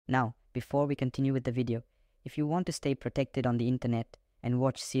Now, before we continue with the video, if you want to stay protected on the internet and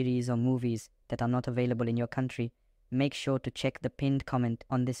watch series or movies that are not available in your country, make sure to check the pinned comment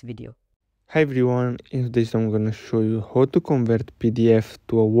on this video. Hi everyone, in this I'm gonna show you how to convert PDF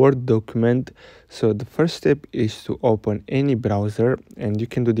to a Word document. So the first step is to open any browser, and you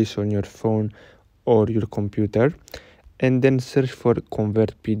can do this on your phone or your computer, and then search for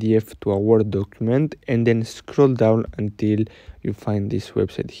convert PDF to a Word document, and then scroll down until you find this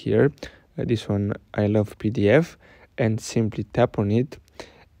website here. This one, I love PDF, and simply tap on it.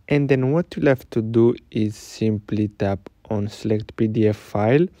 And then what you'll have to do is simply tap on select PDF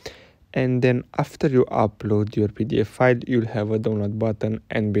file, and then after you upload your PDF file, you'll have a download button,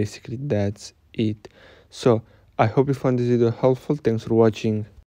 and basically that's it. So I hope you found this video helpful. Thanks for watching.